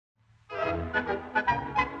Do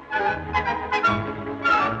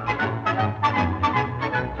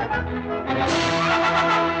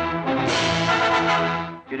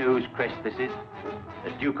you know whose crest this is?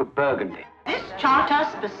 The Duke of Burgundy. This charter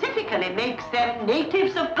specifically makes them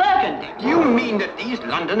natives of Burgundy. You mean that these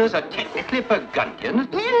Londoners are technically Burgundians?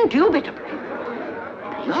 Indubitably.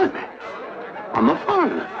 Blimey. I'm a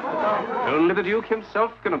foreigner. Only the Duke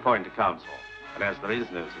himself can appoint a council. And as there is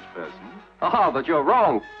no such person... Ah, but you're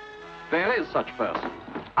wrong. There is such person.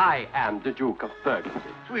 I am the Duke of Burgundy.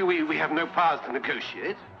 We have no powers to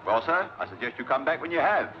negotiate. Well, sir, I suggest you come back when you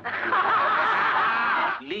have.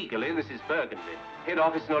 Legally, this is Burgundy. Head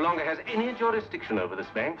office no longer has any jurisdiction over this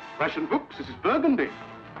bank. Russian books, this is Burgundy.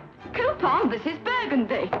 Coupon, this is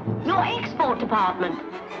Burgundy. Your export department.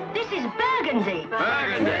 This is Burgundy.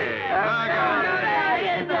 Burgundy!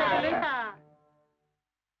 Burgundy! Burgundy.